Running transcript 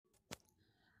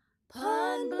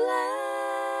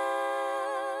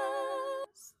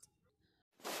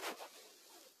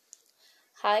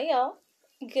Hi, y'all.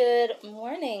 Good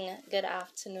morning, good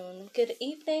afternoon, good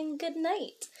evening, good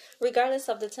night, regardless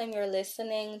of the time you're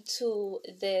listening to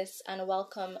this, and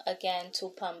welcome again to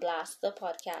Pun Blast, the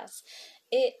podcast.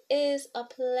 It is a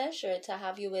pleasure to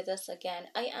have you with us again.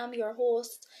 I am your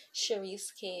host, Cherise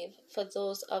Cave, for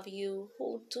those of you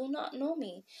who do not know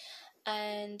me.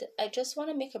 And I just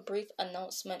want to make a brief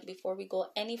announcement before we go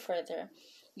any further.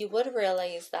 You would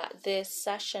realize that this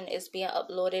session is being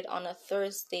uploaded on a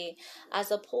Thursday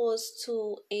as opposed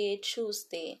to a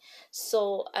Tuesday.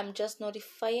 So I'm just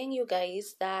notifying you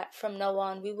guys that from now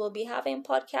on we will be having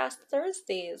podcast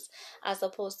Thursdays as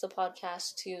opposed to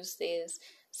podcast Tuesdays.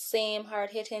 Same hard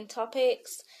hitting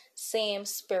topics, same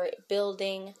spirit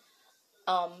building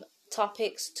um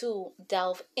topics to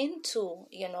delve into,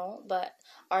 but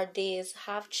our days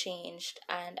have changed,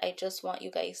 and I just want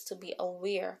you guys to be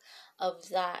aware of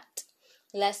that.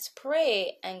 Let's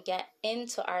pray and get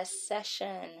into our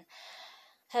session.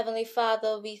 Heavenly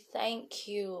Father, we thank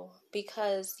you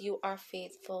because you are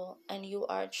faithful and you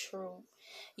are true.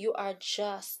 You are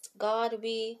just. God,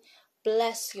 we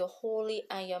bless your holy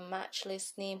and your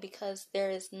matchless name because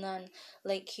there is none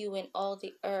like you in all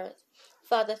the earth.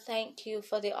 Father, thank you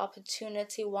for the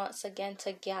opportunity once again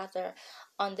to gather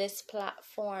on this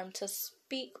platform to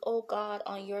speak, oh God,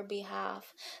 on your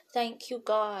behalf. Thank you,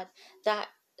 God, that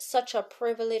such a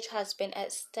privilege has been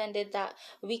extended that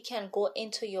we can go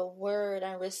into your word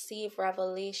and receive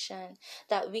revelation,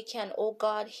 that we can, oh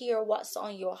God, hear what's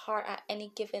on your heart at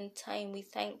any given time. We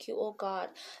thank you, oh God,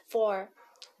 for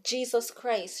Jesus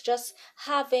Christ, just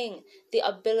having the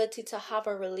ability to have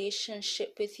a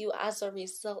relationship with you as a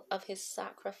result of his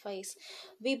sacrifice.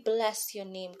 We bless your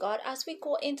name, God. As we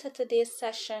go into today's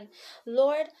session,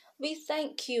 Lord, we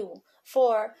thank you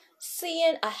for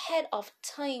seeing ahead of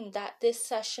time that this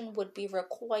session would be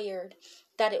required,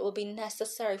 that it will be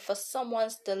necessary for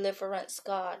someone's deliverance,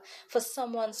 God, for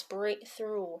someone's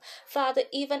breakthrough. Father,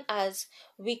 even as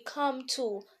we come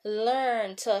to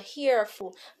learn to hear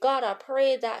from God, I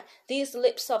pray that these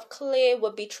lips of clay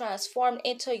would be transformed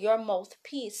into your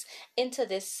mouthpiece in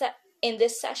this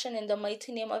session, in the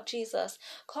mighty name of Jesus.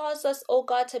 Cause us, oh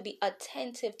God, to be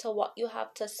attentive to what you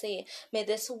have to say. May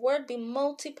this word be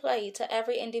multiplied to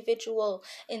every individual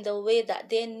in the way that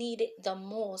they need it the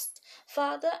most.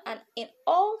 Father, and in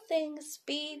all things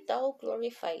be thou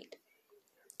glorified.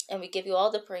 And we give you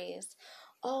all the praise,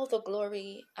 all the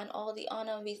glory, and all the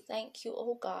honor. We thank you,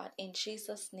 oh God, in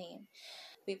Jesus' name.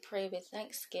 We pray with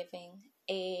thanksgiving.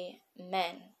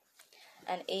 Amen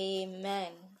and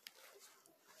amen.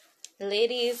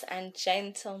 Ladies and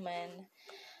gentlemen,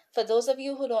 for those of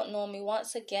you who don't know me,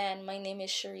 once again, my name is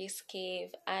Cherise Cave,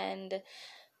 and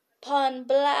Pun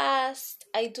Blast.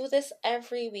 I do this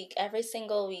every week, every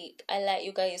single week. I let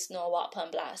you guys know what Pun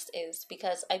Blast is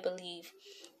because I believe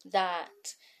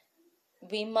that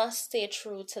we must stay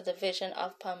true to the vision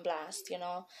of Pun Blast,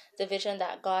 the vision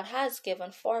that God has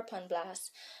given for Pun Blast.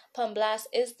 Pun Blast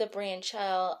is the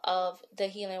brainchild of the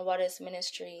Healing Waters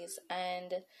Ministries,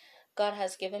 and God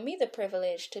has given me the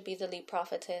privilege to be the lead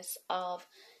prophetess of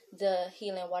the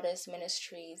Healing Waters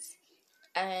Ministries.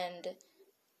 And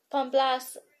Pun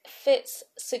Blast fits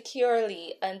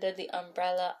securely under the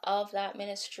umbrella of that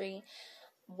ministry.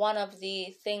 One of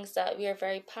the things that we are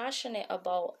very passionate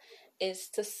about is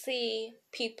to see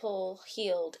people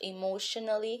healed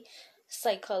emotionally,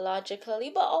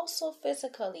 psychologically, but also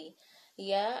physically.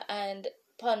 Yeah, and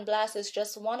Pun Blast is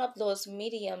just one of those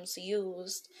mediums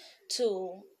used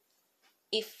to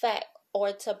effect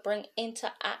or to bring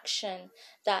into action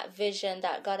that vision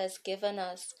that God has given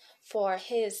us for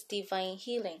his divine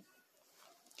healing.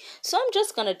 So I'm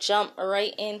just going to jump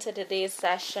right into today's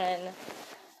session.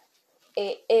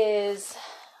 It is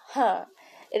a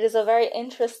very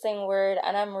interesting word,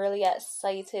 and I'm really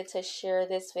excited to share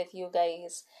this with you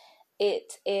guys.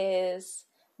 It is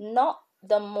not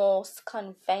the most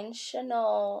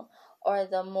conventional or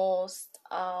the most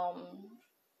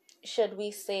should we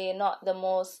say, not the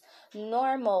most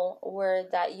normal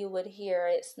word that you would hear.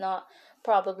 It's not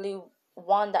probably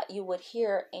one that you would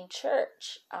hear in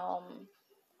church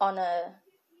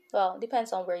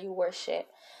depends on where you worship.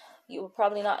 You will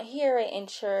probably not hear it in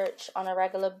church on a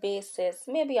regular basis,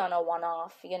 maybe on a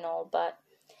one-off, but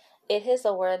it is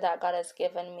a word that God has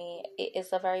given me. It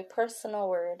is a very personal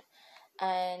word,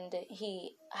 and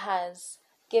he has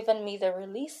given me the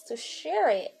release to share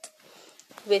it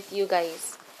with you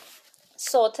guys.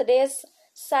 So today's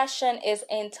session is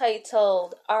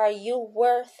entitled, Are You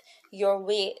Worth Your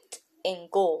Weight in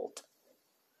Gold?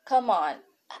 Come on.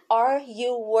 Are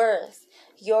you worth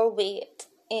your weight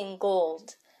in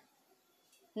gold?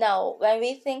 Now, when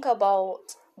we think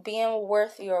about being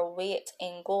worth your weight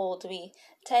in gold, we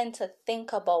tend to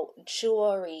think about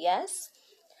jewelry, yes?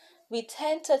 We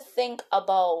tend to think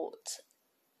about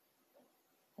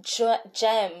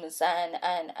gems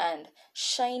and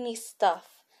shiny stuff,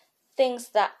 things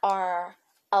that are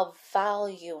of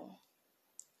value,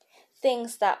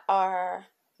 things that are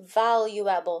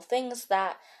valuable, things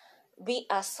that we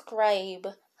ascribe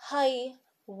high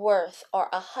worth or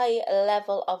a high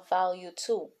level of value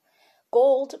to.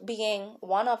 Gold being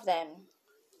one of them.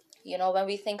 You know, when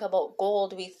we think about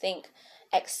gold, we think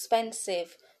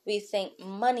expensive, we think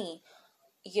money,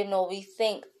 you know, we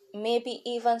think maybe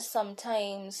even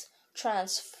sometimes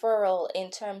transferal in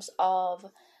terms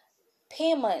of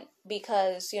payment,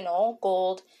 because, you know,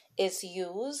 gold is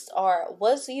used or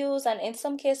was used and in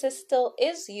some cases still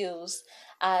is used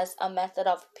as a method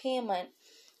of payment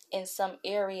in some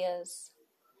areas.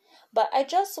 But I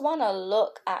just want to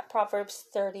look at Proverbs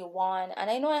 31. And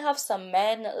I know I have some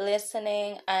men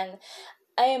listening, and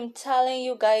I am telling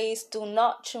you guys, do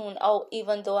not tune out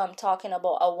even though I'm talking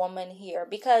about a woman here,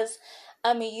 because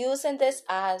I'm using this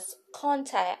as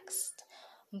context,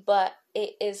 but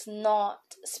it is not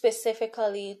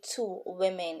specifically to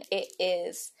women. It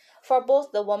is for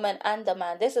both the woman and the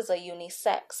man. This is a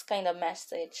unisex kind of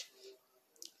message.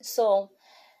 So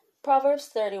Proverbs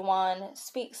 31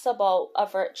 speaks about a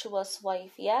virtuous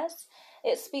wife, yes?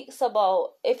 It speaks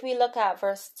about, if we look at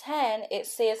verse 10, it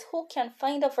says, "Who can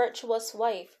find a virtuous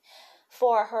wife?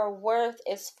 For her worth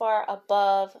is far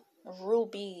above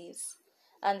rubies."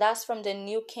 And that's from the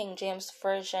New King James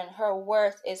Version. Her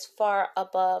worth is far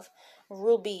above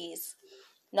rubies.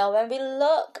 Now, when we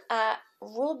look at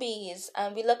rubies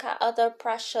and we look at other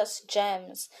precious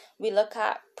gems, we look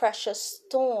at precious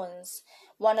stones,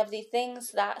 one of the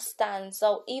things that stands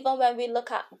out, even when we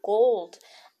look at gold,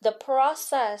 the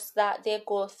process that they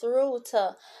go through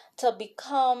to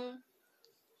become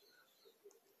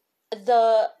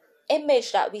the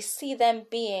image that we see them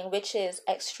being, which is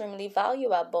extremely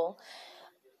valuable.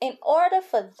 In order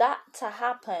for that to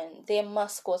happen, they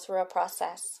must go through a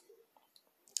process.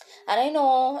 And I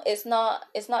know it's not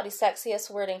the sexiest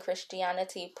word in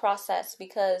Christianity, process,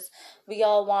 because we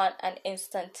all want an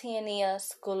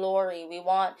instantaneous glory. We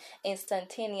want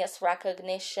instantaneous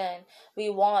recognition. We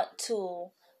want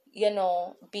to, you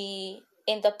know, be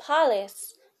in the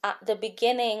palace at the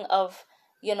beginning of,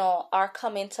 you know, our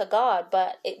coming to God,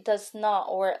 but it does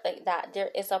not work like that.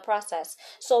 There is a process.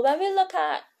 So when we look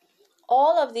at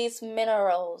all of these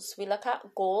minerals, we look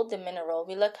at gold, the mineral,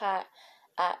 we look at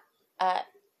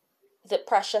the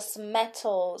precious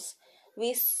metals,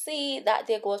 we see that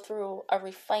they go through a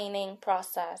refining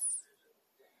process.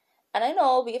 And I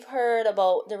know we've heard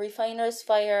about the refiner's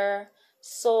fire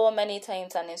so many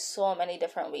times and in so many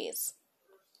different ways.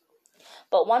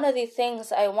 But one of the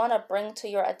things I want to bring to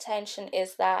your attention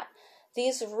is that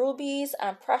these rubies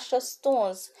and precious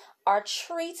stones are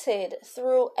treated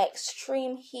through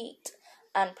extreme heat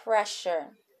and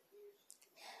pressure.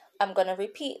 I'm going to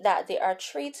repeat that. They are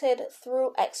treated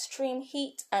through extreme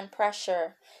heat and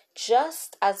pressure,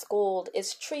 just as gold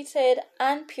is treated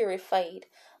and purified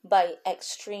by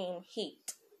extreme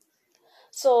heat.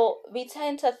 So we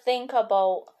tend to think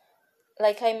about,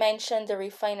 like I mentioned, the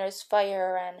refiner's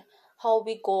fire and how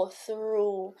we go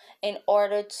through in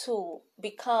order to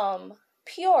become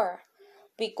pure.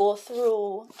 We go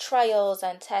through trials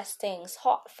and testings,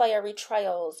 hot fiery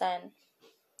trials, and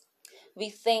we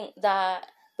think that,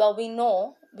 well, we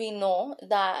know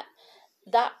that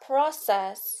that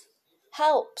process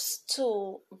helps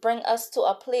to bring us to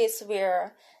a place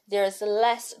where there's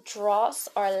less dross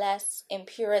or less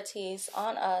impurities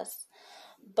on us.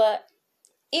 But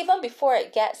even before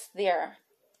it gets there,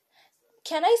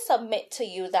 can I submit to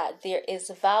you that there is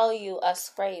value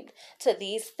ascribed to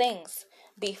these things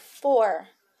before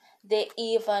they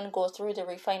even go through the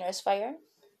refiner's fire?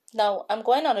 Now, I'm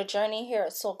going on a journey here,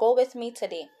 so go with me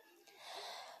today.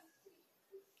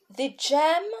 The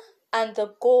gem and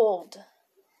the gold,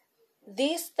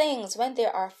 these things, when they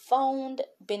are found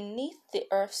beneath the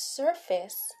earth's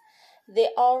surface, they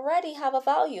already have a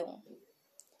value.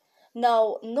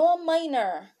 Now, no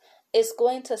miner is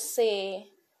going to say,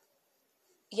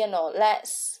 you know,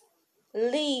 let's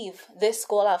leave this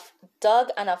gold. I've dug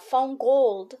and I found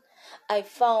gold. I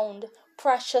found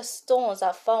precious stones.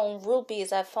 I found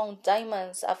rubies. I found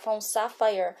diamonds. I found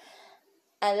sapphire.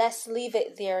 And let's leave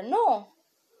it there. No.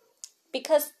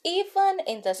 Because even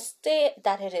in the state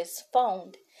that it is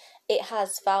found, it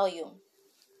has value.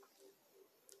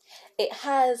 It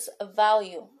has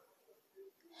value.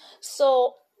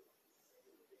 So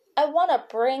I want to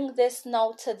bring this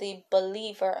now to the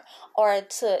believer or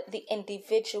to the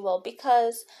individual,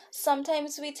 because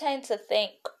sometimes we tend to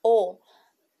think, oh,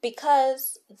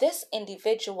 because this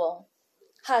individual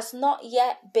has not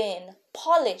yet been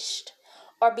polished,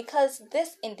 or because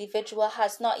this individual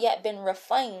has not yet been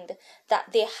refined,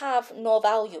 that they have no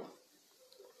value.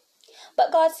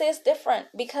 But God says different,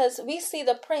 because we see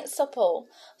the principle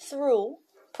through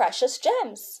precious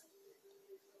gems.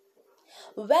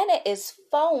 When it is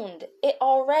found, it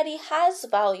already has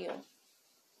value.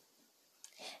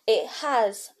 It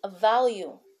has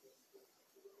value.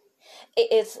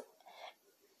 It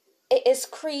is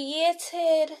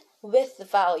created with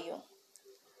value.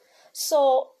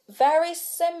 So very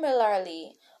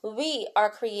similarly, we are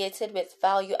created with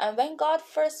value. And when God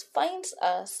first finds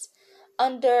us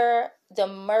under the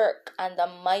murk and the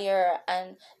mire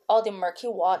and all the murky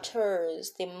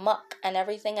waters, the muck and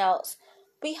everything else,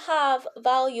 we have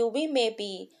value. We may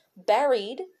be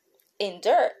buried in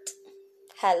dirt.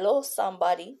 Hello,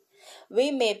 somebody. We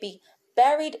may be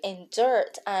buried in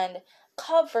dirt and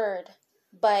covered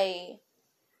by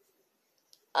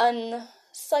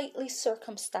unsightly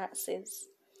circumstances.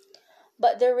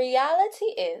 But the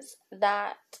reality is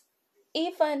that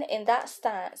even in that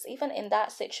stance, even in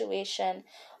that situation,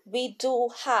 we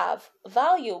do have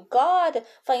value. God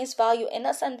finds value in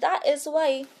us, and that is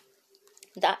why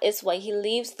he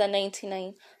leaves the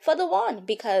 99 for the one,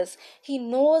 because he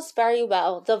knows very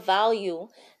well the value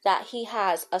that he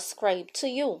has ascribed to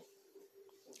you,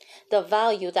 the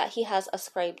value that he has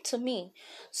ascribed to me.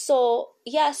 So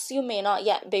yes, you may not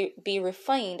yet be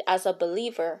refined as a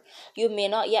believer. You may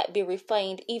not yet be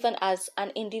refined even as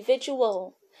an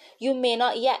individual. You may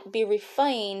not yet be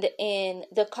refined in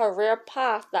the career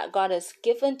path that God has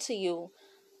given to you,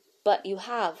 but you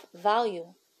have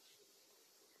value.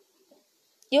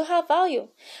 You have value.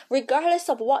 Regardless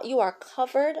of what you are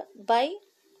covered by,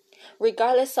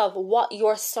 regardless of what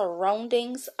your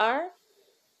surroundings are,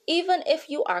 even if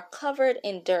you are covered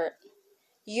in dirt,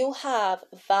 you have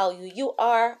value. You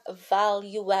are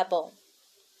valuable.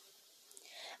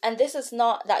 And this is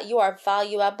not that you are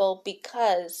valuable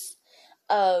because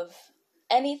of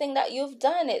anything that you've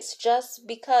done. It's just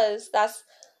because that's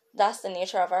the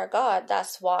nature of our God.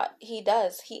 That's what he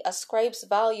does. He ascribes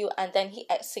value and then he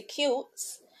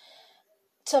executes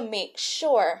to make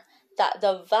sure that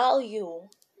the value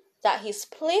that he's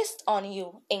placed on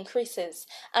you increases.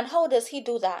 And how does he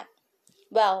do that?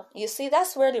 Well, you see,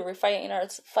 that's where the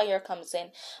refiner's fire comes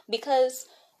in. Because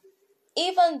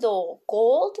even though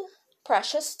gold,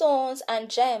 precious stones, and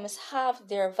gems have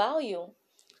their value,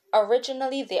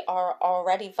 originally they are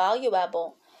already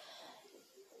valuable.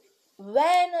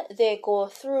 When they go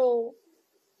through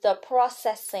the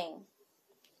processing,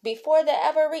 before they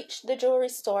ever reach the jewelry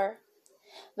store,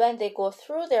 when they go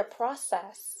through their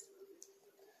process,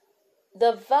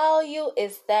 the value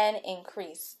is then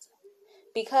increased.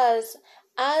 Because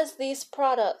as these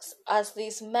products, as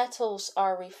these metals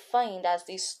are refined, as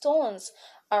these stones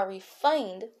are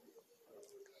refined,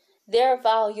 their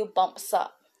value bumps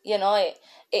up.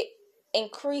 It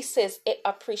increases, it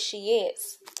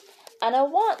appreciates. And I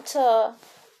want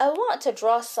to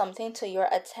draw something to your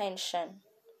attention.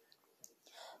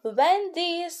 When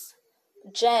these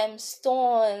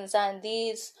gemstones and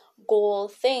these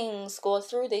gold things go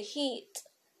through the heat,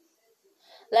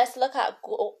 let's look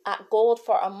at gold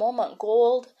for a moment.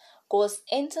 Gold goes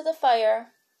into the fire,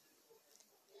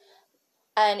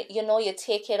 and you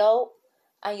take it out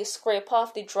and you scrape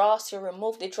off the dross, you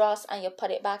remove the dross, and you put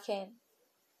it back in,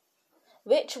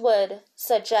 which would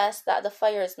suggest that the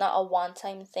fire is not a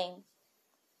one-time thing.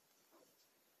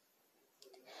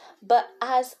 But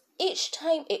as each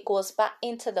time it goes back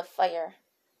into the fire,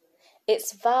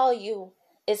 its value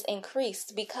is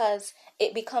increased because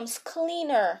it becomes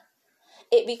cleaner.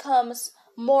 It becomes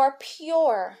more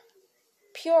purer.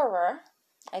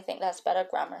 I think that's better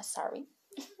grammar, sorry.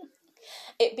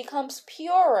 It becomes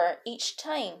purer each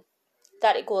time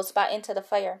that it goes back into the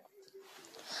fire.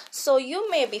 So you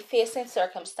may be facing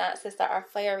circumstances that are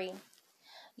fiery,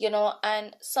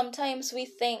 and sometimes we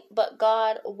think, but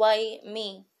God, why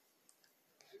me?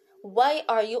 Why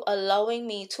are you allowing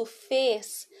me to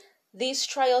face these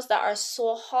trials that are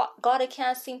so hot? God, I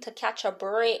can't seem to catch a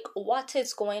break. What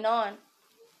is going on?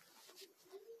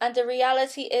 And the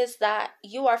reality is that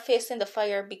you are facing the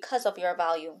fire because of your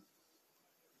value.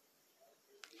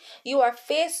 You are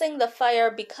facing the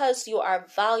fire because you are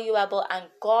valuable, and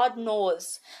God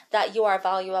knows that you are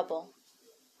valuable.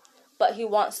 But he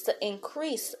wants to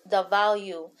increase the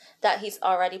value that he's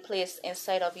already placed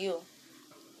inside of you.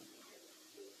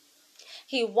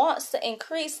 He wants to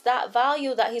increase that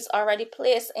value that he's already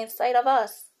placed inside of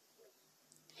us.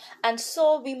 And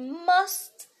so we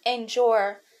must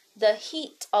endure the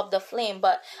heat of the flame.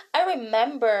 But I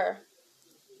remember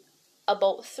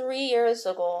about 3 years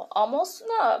ago,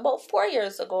 about 4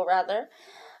 years ago rather,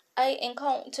 I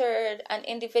encountered an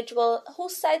individual who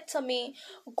said to me,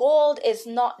 gold is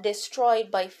not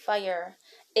destroyed by fire,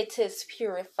 it is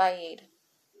purified.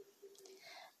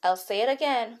 I'll say it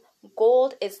again.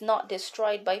 Gold is not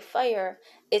destroyed by fire,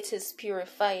 it is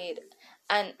purified.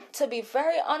 And to be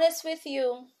very honest with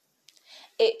you,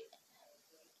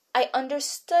 I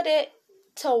understood it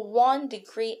to one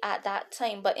degree at that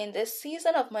time, but in this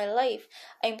season of my life,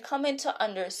 I'm coming to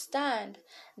understand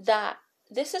that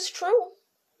this is true.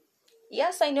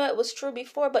 Yes, I know it was true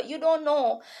before, but you don't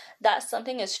know that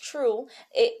something is true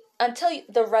until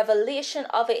the revelation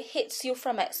of it hits you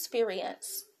from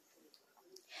experience.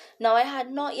 Now, I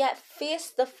had not yet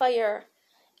faced the fire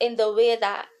in the way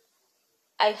that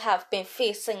I have been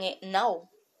facing it now,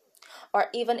 or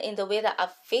even in the way that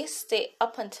I've faced it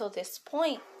up until this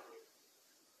point.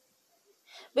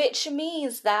 Which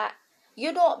means that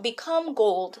you don't become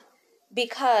gold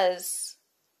because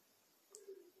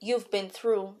you've been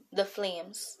through the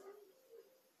flames.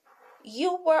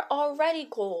 You were already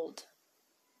gold.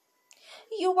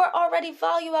 You were already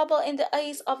valuable in the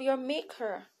eyes of your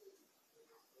Maker.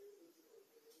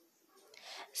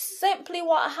 Simply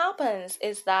what happens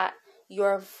is that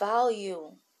your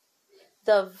value,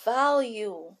 the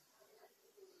value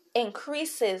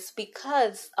increases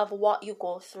because of what you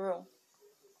go through.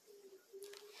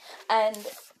 And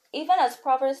even as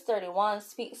Proverbs 31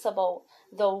 speaks about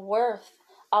the worth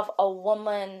of a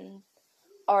woman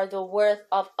or the worth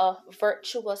of a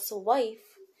virtuous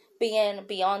wife being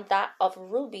beyond that of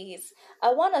rubies,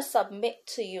 I want to submit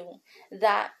to you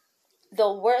that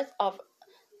the worth of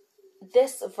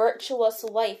this virtuous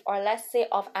wife, or let's say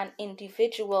of an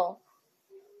individual,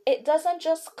 it doesn't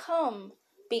just come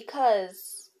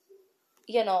because,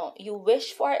 you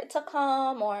wish for it to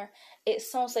come, or it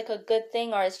sounds like a good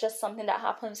thing, or it's just something that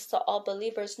happens to all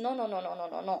believers.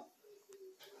 No.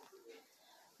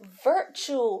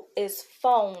 Virtue is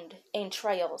found in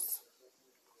trials.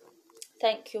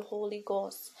 Thank you, Holy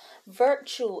Ghost.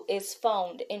 Virtue is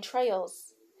found in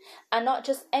trials. And not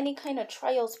just any kind of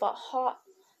trials, but hot,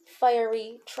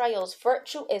 fiery trials.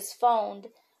 Virtue is found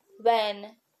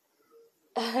when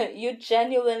you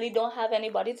genuinely don't have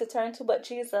anybody to turn to but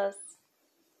Jesus.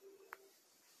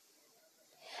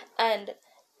 And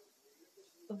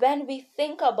when we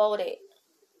think about it,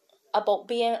 about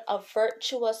being a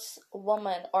virtuous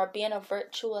woman or being a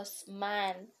virtuous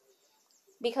man,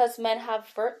 because men have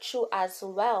virtue as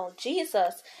well.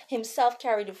 Jesus himself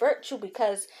carried virtue,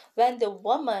 because when the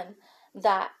woman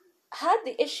that had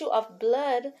the issue of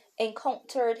blood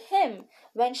encountered him,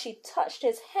 when she touched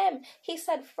his hem, he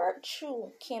said,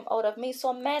 virtue came out of me.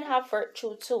 So men have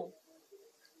virtue too.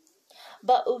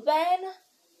 But when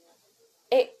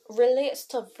it relates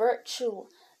to virtue,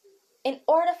 in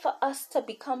order for us to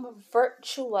become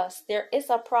virtuous, there is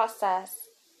a process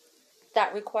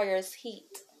that requires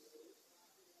heat.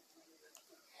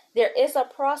 There is a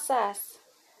process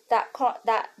that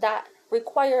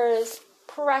requires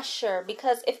pressure,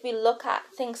 because if we look at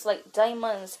things like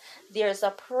diamonds, there's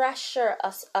a pressure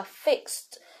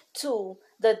affixed to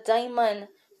the diamond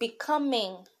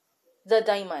becoming the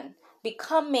diamond,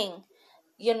 becoming,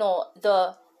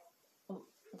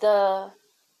 the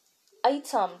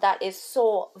item that is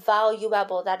so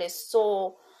valuable, that is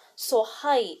so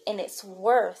high in its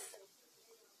worth.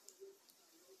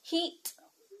 Heat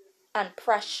and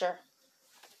pressure.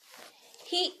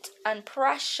 Heat and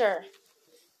pressure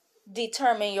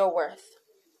determine your worth.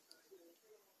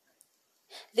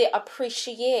 They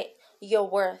appreciate your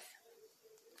worth.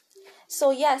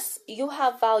 So yes, you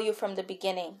have value from the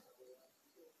beginning.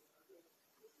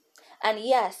 And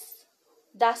yes,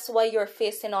 that's why you're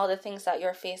facing all the things that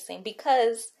you're facing,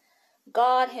 because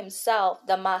God himself,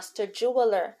 the master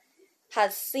jeweler,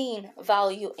 has seen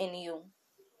value in you.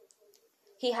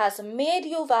 He has made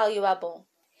you valuable,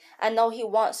 and now he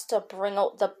wants to bring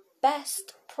out the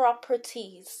best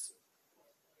properties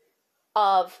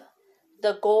of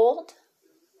the gold,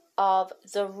 of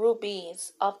the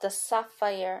rubies, of the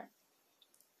sapphire,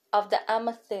 of the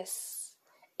amethyst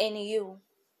in you.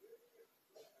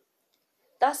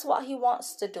 That's what he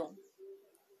wants to do.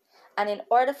 And in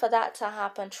order for that to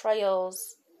happen,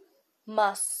 trials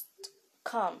must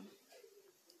come.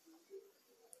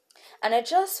 And I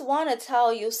just want to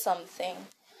tell you something.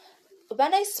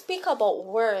 When I speak about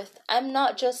worth, I'm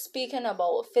not just speaking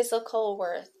about physical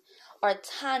worth or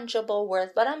tangible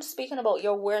worth, but I'm speaking about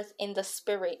your worth in the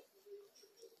spirit.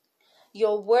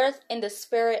 Your worth in the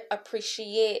spirit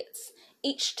appreciates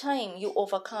each time you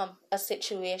overcome a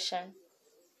situation.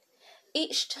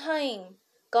 Each time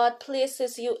God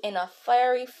places you in a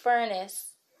fiery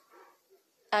furnace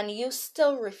and you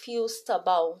still refuse to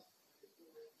bow,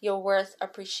 your worth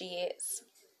appreciates.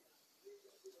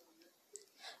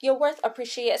 Your worth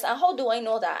appreciates. And how do I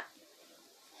know that?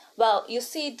 Well, you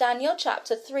see, Daniel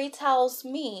chapter 3 tells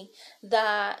me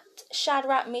that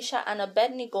Shadrach, Meshach, and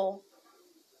Abednego,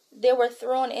 they were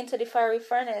thrown into the fiery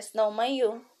furnace. Now, mind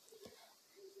you,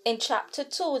 in chapter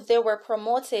 2, they were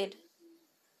promoted.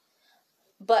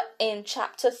 But in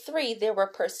chapter 3, they were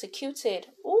persecuted.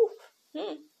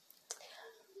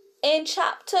 In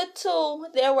chapter 2,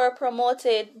 they were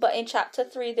promoted. But in chapter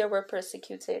 3, they were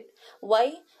persecuted.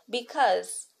 Why?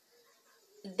 Because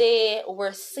they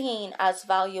were seen as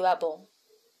valuable.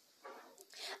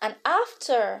 And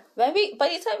after, by the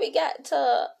time we get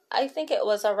to, I think it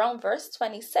was around verse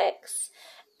 26,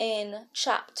 in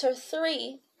chapter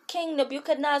 3, King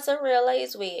Nebuchadnezzar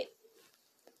realized, wait,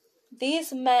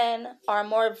 these men are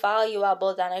more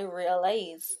valuable than I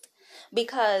realized,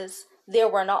 because they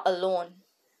were not alone.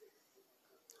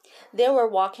 They were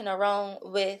walking around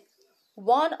with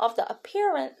one with the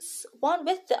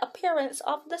appearance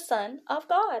of the Son of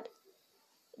God,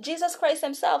 Jesus Christ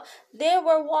himself. They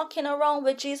were walking around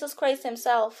with Jesus Christ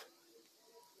himself.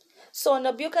 So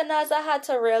Nebuchadnezzar had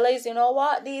to realize, you know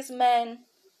what? These men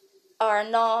are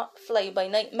not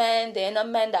fly-by-night men. They're not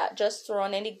men that just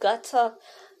thrown in the gutter.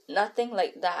 Nothing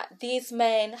like that. These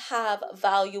men have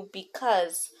value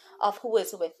because of who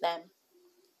is with them.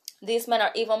 These men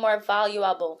are even more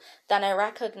valuable than I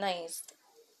recognized.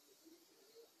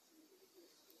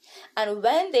 And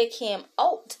when they came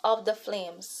out of the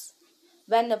flames,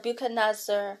 when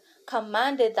Nebuchadnezzar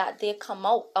commanded that they come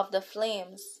out of the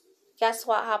flames, guess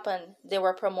what happened? They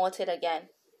were promoted again.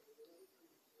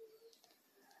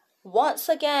 Once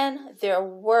again, their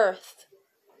worth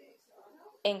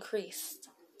increased.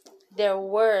 Their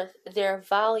worth, their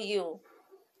value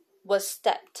was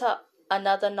stepped up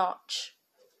another notch.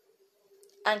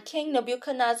 And King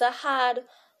Nebuchadnezzar had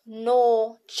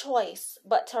no choice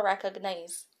but to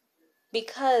recognize,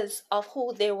 because of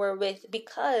who they were with,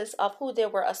 because of who they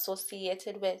were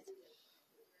associated with.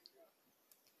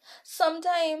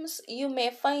 Sometimes you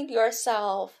may find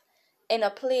yourself in a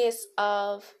place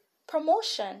of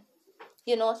promotion.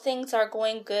 You know, things are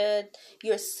going good.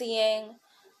 You're seeing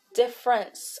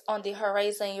difference on the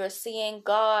horizon. You're seeing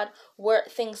God work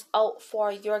things out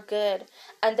for your good.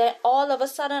 And then all of a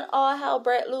sudden, all hell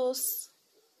break loose.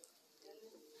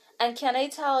 And can I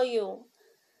tell you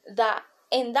that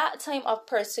in that time of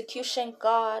persecution,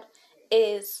 God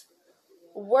is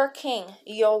working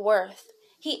your worth.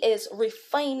 He is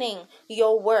refining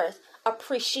your worth,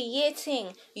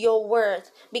 appreciating your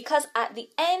worth, because at the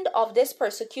end of this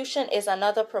persecution is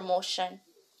another promotion.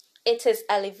 It is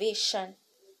elevation.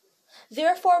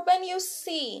 Therefore, when you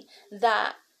see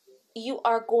that you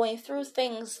are going through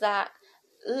things that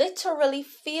literally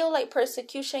feel like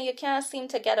persecution, you can't seem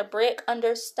to get a break,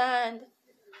 understand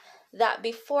that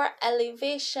before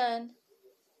elevation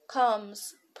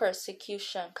comes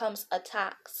persecution, comes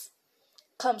attacks,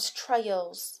 comes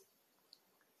trials.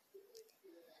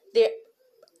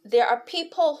 There are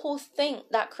people who think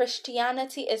that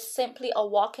Christianity is simply a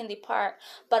walk in the park,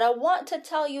 but I want to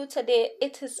tell you today,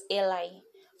 it is a lie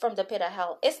from the pit of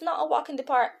hell. It's not a walk in the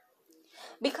park,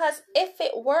 because if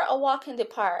it were a walk in the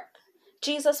park,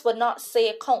 Jesus would not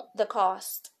say count the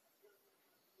cost.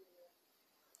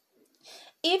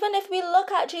 Even if we look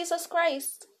at Jesus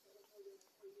Christ,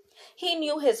 he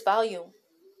knew his value.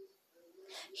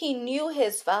 He knew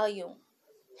his value,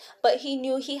 but he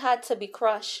knew he had to be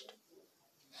crushed.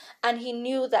 And he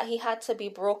knew that he had to be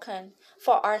broken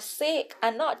for our sake,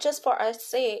 and not just for our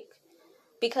sake,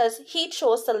 because he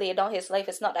chose to lay down his life.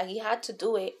 It's not that he had to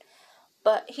do it,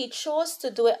 but he chose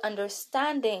to do it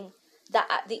understanding that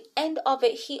at the end of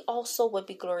it, he also would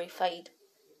be glorified.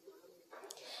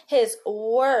 His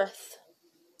worth,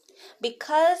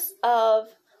 because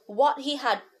of what he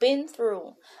had been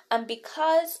through, and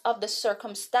because of the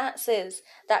circumstances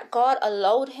that God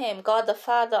allowed him, God the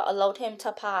Father allowed him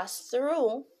to pass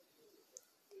through,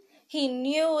 he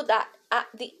knew that at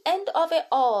the end of it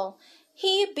all,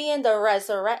 he being the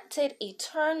resurrected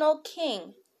eternal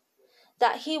King,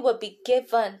 that he would be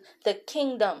given the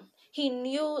kingdom. He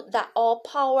knew that all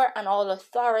power and all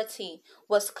authority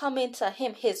was coming to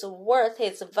him. His worth,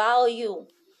 his value,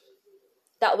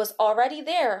 that was already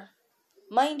there.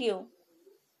 Mind you,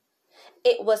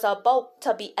 it was about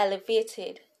to be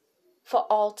elevated for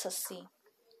all to see,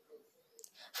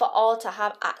 for all to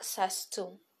have access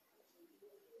to.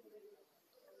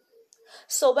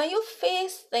 So when you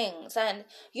face things, and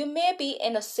you may be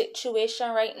in a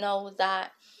situation right now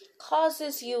that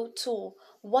causes you to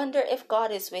wonder if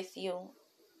God is with you,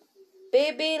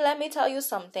 baby, let me tell you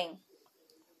something.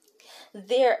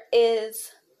 There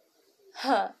is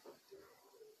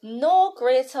no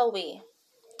greater way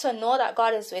to know that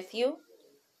God is with you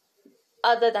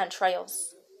other than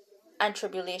trials and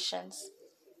tribulations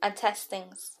and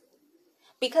testings.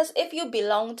 Because if you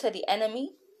belong to the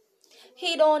enemy,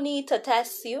 he don't need to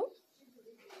test you.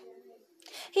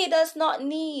 He does not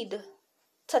need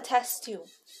to test you.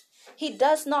 He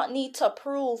does not need to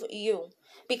prove you,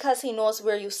 because he knows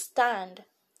where you stand.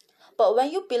 But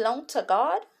when you belong to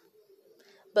God,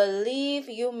 believe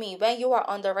you me, when you are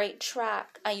on the right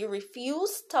track and you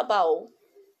refuse to bow,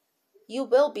 you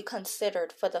will be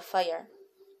considered for the fire.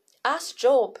 Ask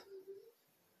Job.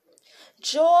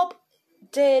 Job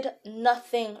did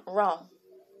nothing wrong,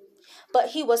 but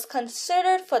he was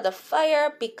considered for the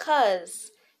fire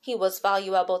because he was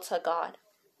valuable to God.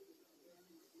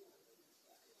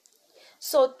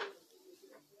 So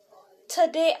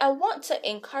today I want to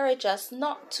encourage us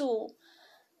not to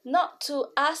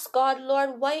ask God,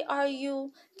 Lord, why are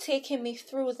you taking me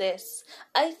through this?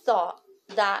 I thought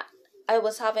that I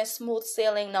was having smooth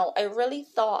sailing now. I really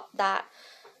thought that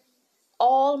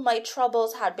all my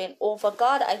troubles had been over.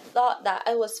 God, I thought that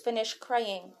I was finished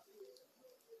crying.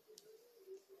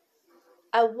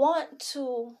 I want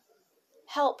to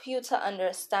help you to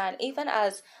understand, even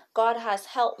as God has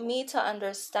helped me to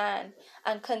understand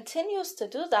and continues to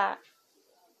do that,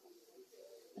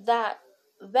 that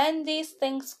when these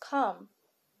things come,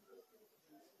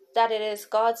 that it is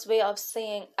God's way of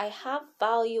saying, I have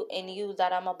value in you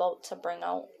that I'm about to bring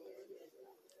out.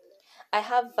 I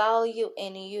have value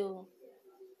in you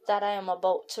that I am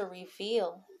about to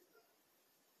reveal.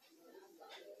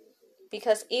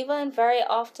 Because even very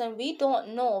often we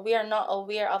don't know, we are not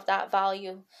aware of that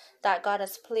value that God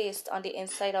has placed on the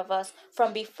inside of us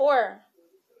from before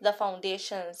the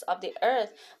foundations of the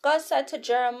earth. God said to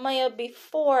Jeremiah,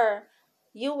 before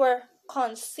you were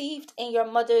conceived in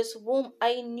your mother's womb,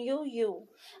 I knew you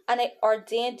and I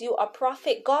ordained you a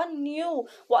prophet. God knew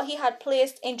what he had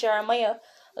placed in Jeremiah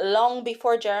long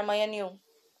before Jeremiah knew.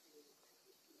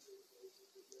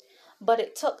 But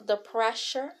it took the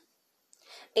pressure,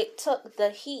 it took the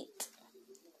heat,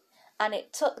 and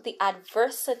it took the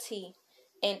adversity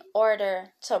in order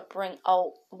to bring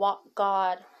out what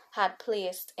God had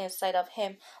placed inside of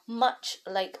him, much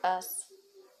like us.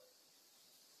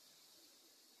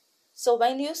 So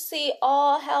when you see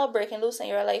all hell breaking loose in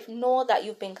your life, know that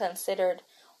you've been considered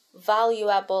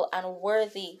valuable and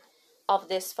worthy of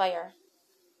this fire.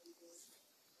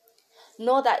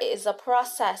 Know that it is a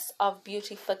process of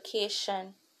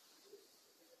beautification.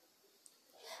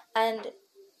 And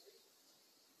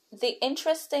the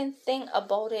interesting thing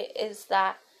about it is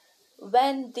that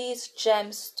when these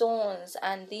gemstones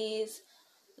and these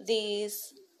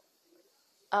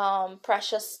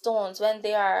precious stones, when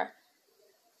they are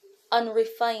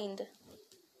unrefined,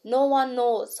 no one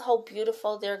knows how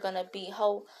beautiful they're gonna be,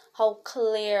 how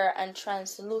clear and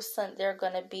translucent they're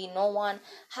gonna be. No one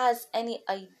has any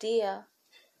idea.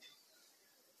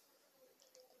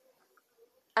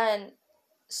 And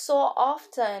so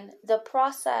often the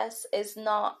process is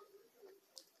not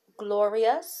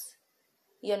glorious.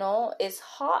 It's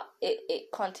hot,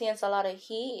 it contains a lot of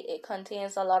heat, it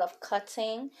contains a lot of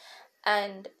cutting,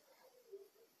 and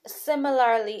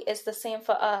similarly it's the same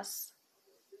for us.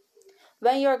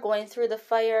 When you're going through the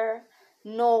fire,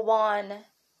 no one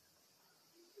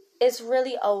is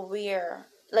really aware.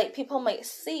 Like, people might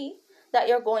see that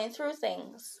you're going through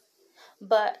things,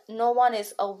 but no one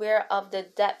is aware of the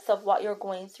depth of what you're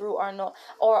going through,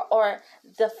 or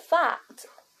the fact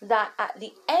that at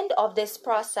the end of this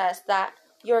process that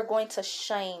you're going to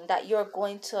shine, that you're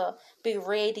going to be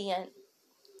radiant.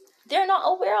 They're not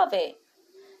aware of it.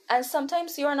 And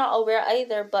sometimes you're not aware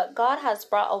either, but God has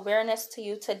brought awareness to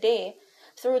you today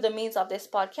through the means of this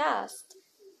podcast.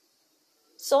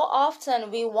 So often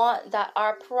we want that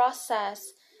our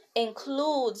process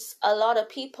includes a lot of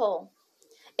people.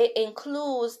 It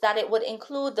would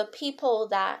include the people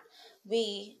that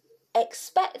we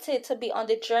expected to be on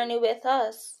the journey with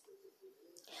us.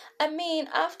 I mean,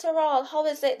 after all, how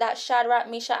is it that Shadrach,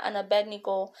 Meshach, and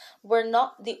Abednego were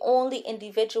not the only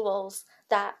individuals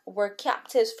that were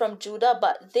captives from Judah,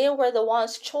 but they were the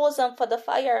ones chosen for the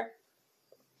fire?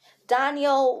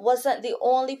 Daniel wasn't the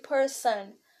only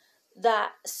person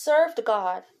that served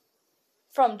God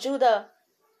from Judah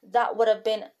that would have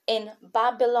been in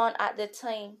Babylon at the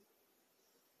time,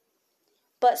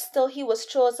 but still he was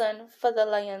chosen for the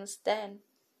lion's den.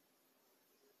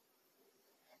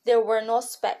 There were no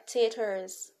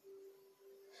spectators.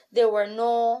 There were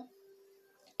no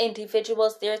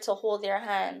individuals there to hold their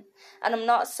hand. And I'm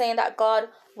not saying that God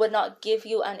would not give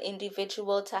you an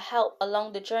individual to help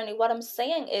along the journey. What I'm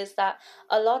saying is that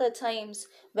a lot of times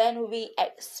when we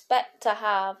expect to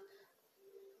have,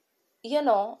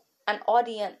 an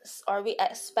audience, or we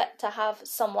expect to have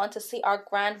someone to see our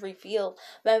grand reveal,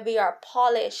 when we are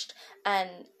polished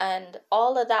and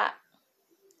all of that,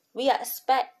 we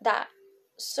expect that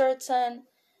certain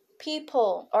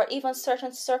people or even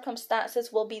certain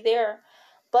circumstances will be there.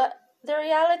 But the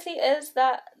reality is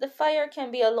that the fire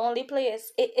can be a lonely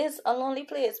place. It is a lonely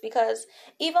place, because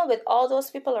even with all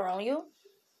those people around you,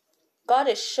 God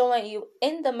is showing you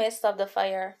in the midst of the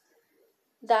fire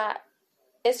that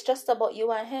it's just about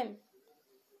you and Him.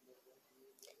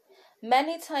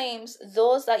 Many times,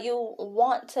 those that you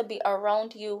want to be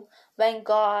around you, when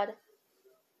God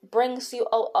brings you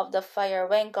out of the fire,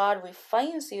 when God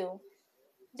refines you,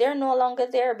 they're no longer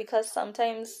there, because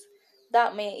sometimes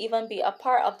that may even be a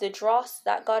part of the dross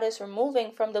that God is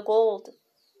removing from the gold.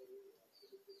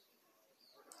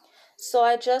 So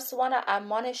I just want to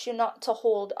admonish you not to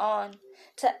hold on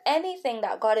to anything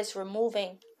that God is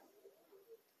removing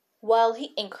while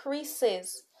He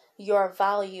increases your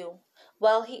value,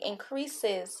 while He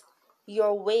increases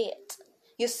your weight.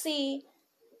 You see,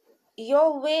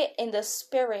 your weight in the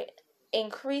Spirit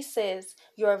increases,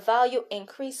 your value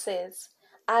increases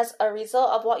as a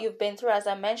result of what you've been through, as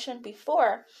I mentioned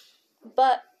before.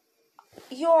 But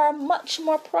you are much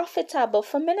more profitable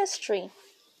for ministry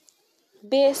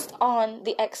based on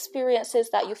the experiences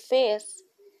that you face.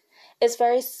 It's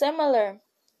very similar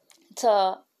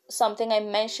to something I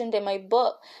mentioned in my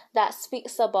book that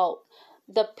speaks about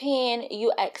the pain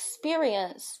you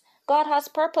experience. God has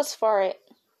purpose for it.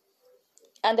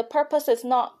 And the purpose is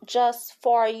not just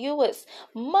for you, it's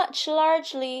much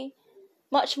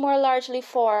more largely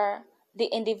for the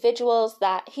individuals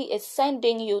that He is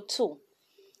sending you to,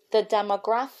 the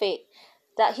demographic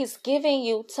that He's giving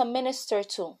you to minister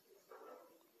to.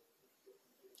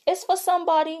 It's for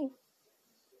somebody.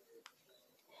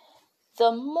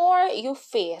 The more you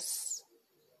face,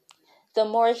 the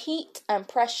more heat and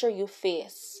pressure you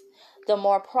face, the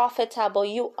more profitable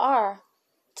you are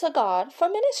to God for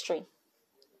ministry.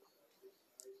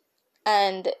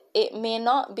 And it may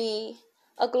not be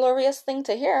a glorious thing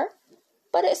to hear,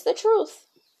 but it's the truth.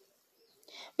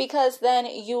 Because then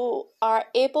you are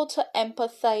able to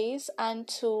empathize and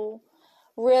to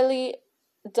really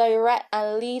direct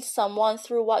and lead someone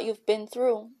through what you've been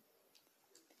through.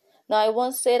 Now, I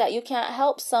won't say that you can't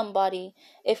help somebody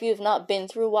if you've not been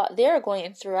through what they're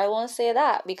going through. I won't say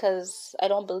that, because I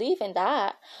don't believe in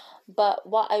that. But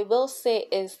what I will say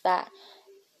is that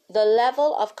the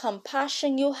level of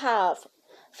compassion you have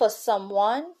for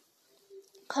someone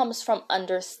comes from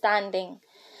understanding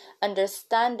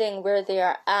where they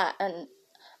are at and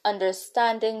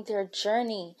understanding their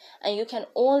journey. And you can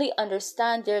only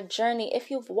understand their journey if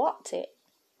you've walked it.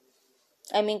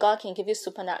 I mean, God can give you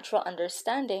supernatural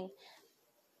understanding.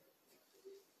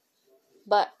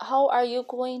 But how are you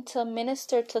going to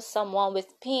minister to someone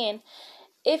with pain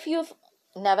if you've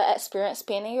never experienced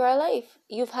pain in your life?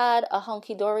 You've had a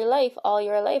hunky-dory life all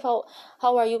your life.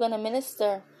 How are you going to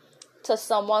minister to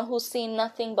someone who's seen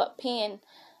nothing but pain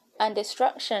and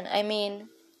destruction? I mean,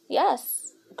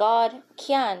 yes, God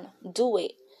can do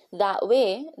it that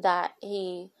way, that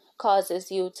He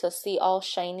causes you to see all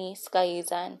shiny skies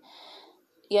and,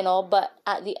 but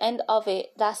at the end of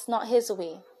it, that's not His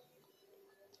way.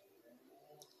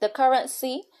 The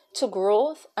currency to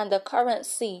growth and the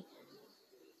currency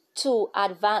to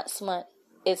advancement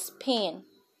is pain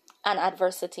and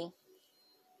adversity.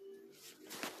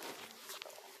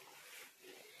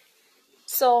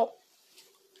 So,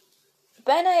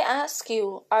 when I ask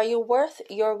you, are you worth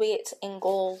your weight in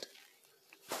gold?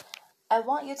 I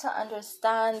want you to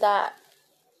understand that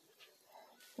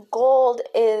gold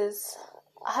is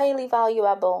highly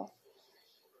valuable,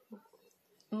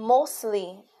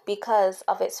 mostly because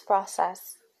of its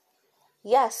process.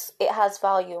 Yes, it has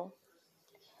value,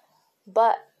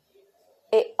 but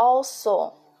it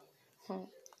also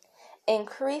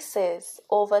increases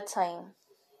over time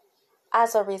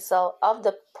as a result of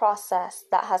the process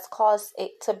that has caused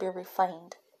it to be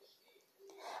refined.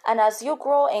 And as you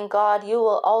grow in God, you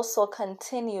will also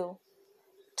continue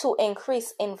to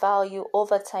increase in value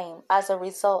over time as a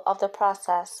result of the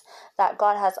process that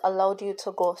God has allowed you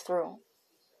to go through.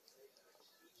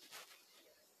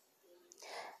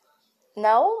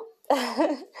 Now,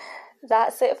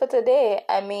 that's it for today.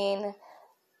 I mean,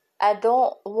 I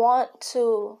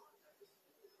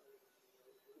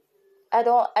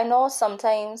know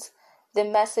sometimes the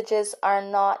messages are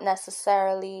not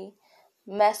necessarily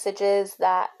messages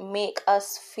that make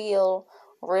us feel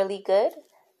really good.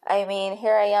 I mean,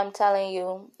 here I am telling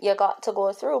you, you got to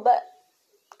go through, but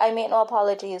I make no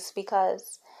apologies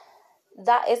because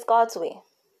that is God's way.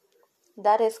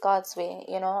 That is God's way,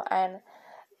 and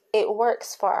it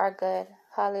works for our good.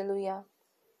 Hallelujah.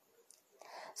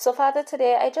 So, Father,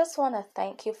 today I just want to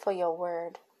thank you for your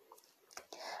word.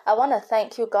 I want to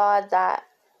thank you, God, that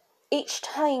each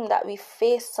time that we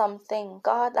face something,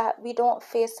 God, that we don't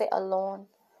face it alone.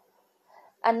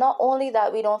 And not only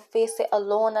that we don't face it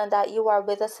alone and that you are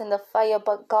with us in the fire,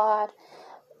 but God,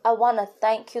 I want to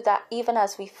thank you that even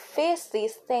as we face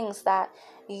these things, that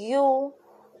you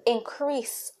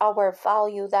increase our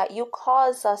value, that you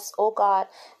cause us, oh God,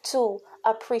 to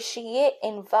appreciate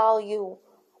in value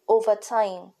over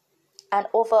time and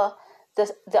over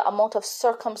the amount of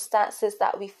circumstances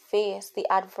that we face, the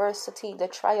adversity, the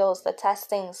trials, the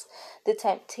testings, the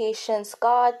temptations.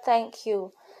 God, thank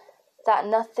you that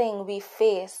nothing we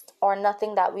faced or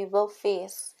nothing that we will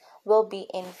face will be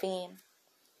in vain.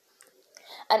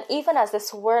 And even as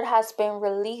this word has been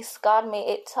released, God, may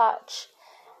it touch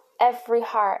every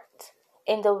heart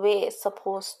in the way it's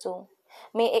supposed to.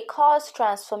 May it cause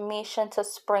transformation to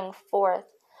spring forth.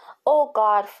 Oh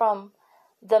God, from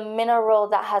the mineral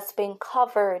that has been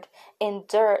covered in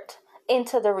dirt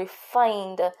into the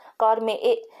refined. God,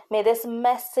 may this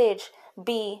message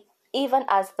be even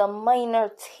as the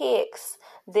miner takes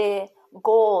the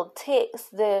gold, takes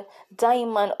the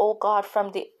diamond, oh God,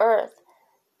 from the earth,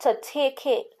 to take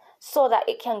it so that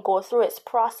it can go through its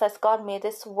process. God, may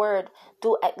this word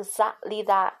do exactly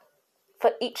that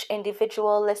for each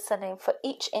individual listening, for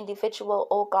each individual,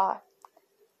 oh God,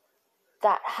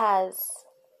 that has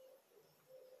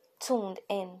tuned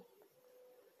in.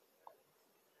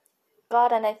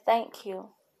 God, and I thank you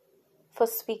for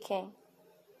speaking.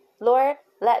 Lord,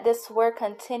 let this word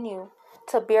continue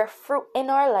to bear fruit in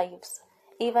our lives,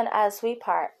 even as we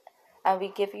part, and we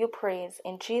give you praise.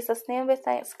 In Jesus' name with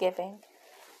thanksgiving.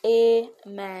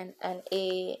 Amen and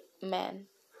amen.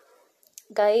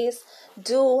 Guys,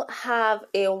 do have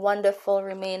a wonderful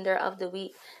remainder of the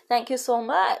week. Thank you so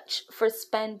much for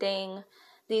spending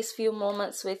these few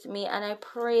moments with me, and I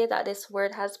pray that this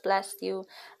word has blessed you.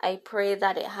 I pray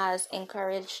that it has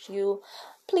encouraged you.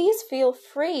 Please feel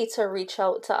free to reach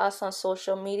out to us on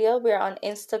social media. We're on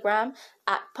Instagram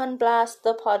at Punblast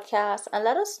the podcast, and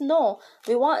let us know.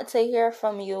 We want to hear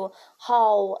from you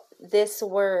how this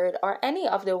word or any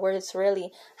of the words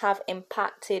really have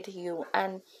impacted you.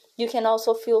 And you can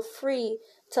also feel free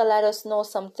to let us know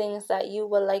some things that you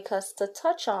would like us to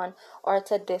touch on or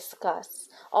to discuss.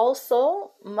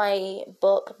 Also, my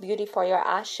book, Beauty for Your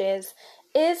Ashes,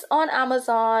 is on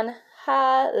Amazon.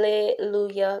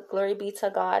 Hallelujah. Glory be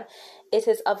to God. It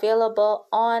is available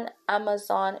on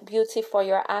Amazon. Beauty for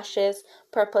Your Ashes,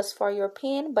 Purpose for Your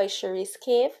Pain by Cherise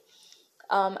Cave.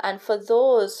 And for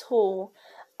those who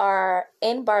are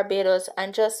in Barbados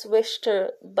and just wish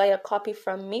to buy a copy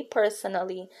from me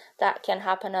personally, that can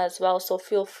happen as well. So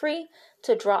feel free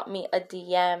to drop me a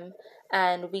DM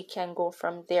and we can go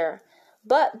from there.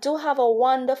 But do have a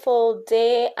wonderful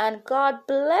day and God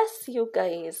bless you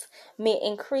guys. May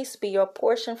increase be your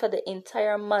portion for the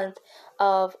entire month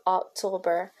of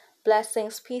October.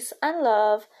 Blessings, peace, and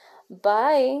love.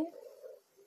 Bye.